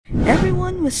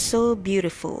Everyone was so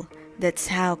beautiful. That's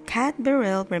how Kat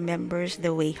Barrell remembers the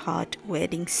Wayhaught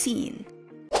wedding scene.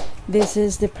 This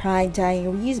is the Pride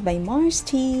Diaries by Mars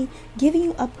T, giving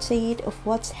you update of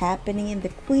what's happening in the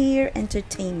queer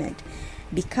entertainment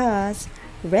because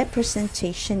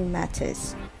representation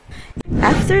matters.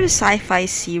 After the sci-fi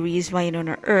series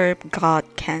Wynonna Earp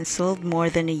got cancelled more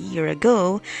than a year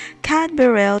ago, Kat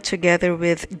Barrell together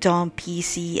with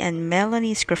DomPC and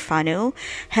Melanie Scrofano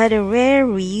had a rare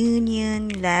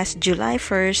reunion last July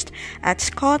 1st at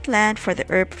Scotland for the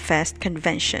Earpfest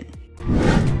convention.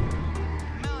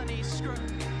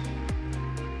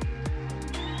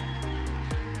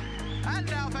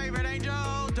 And our favorite angel,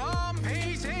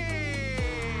 DomPC.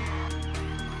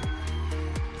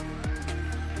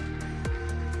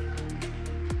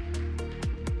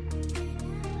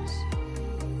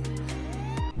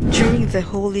 During the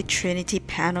Holy Trinity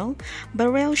panel,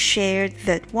 Barrell shared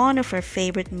that one of her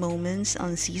favorite moments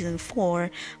on season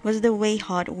 4 was the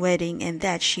Wayhaught wedding and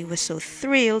that she was so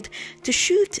thrilled to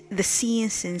shoot the scene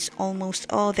since almost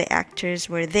all the actors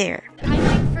were there. I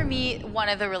think for me, one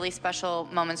of the really special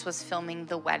moments was filming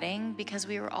the wedding because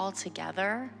we were all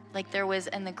together.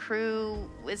 And the crew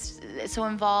was so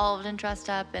involved and dressed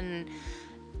up, and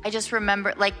I just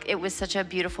remember, it was such a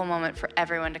beautiful moment for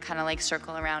everyone to kind of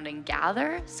circle around and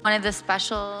gather. So one of the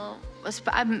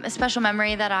a special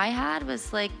memory that I had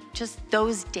was just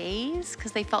those days,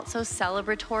 because they felt so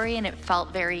celebratory and it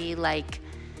felt very like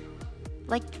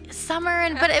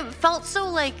summer, but it felt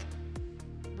so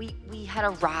we had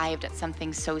arrived at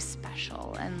something so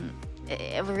special, and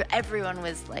everyone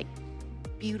was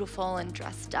beautiful and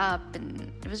dressed up,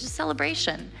 and it was just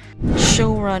celebration.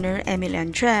 Showrunner Emily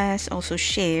Andres also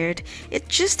shared, "It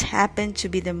just happened to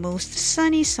be the most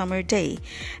sunny summer day.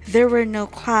 There were no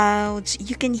clouds,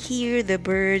 you can hear the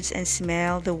birds and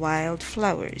smell the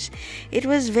wildflowers. It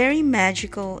was very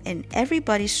magical and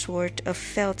everybody sort of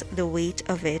felt the weight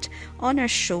of it on our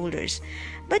shoulders,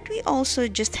 but we also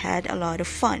just had a lot of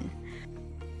fun."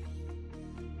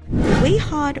 The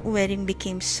Wayhaught wedding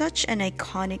became such an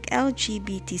iconic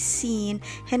LGBT scene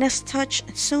and has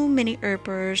touched so many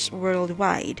Earpers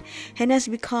worldwide and has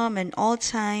become an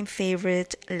all-time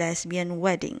favorite lesbian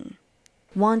wedding.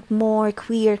 Want more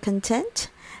queer content?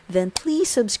 Then please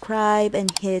subscribe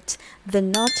and hit the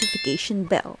notification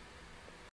bell.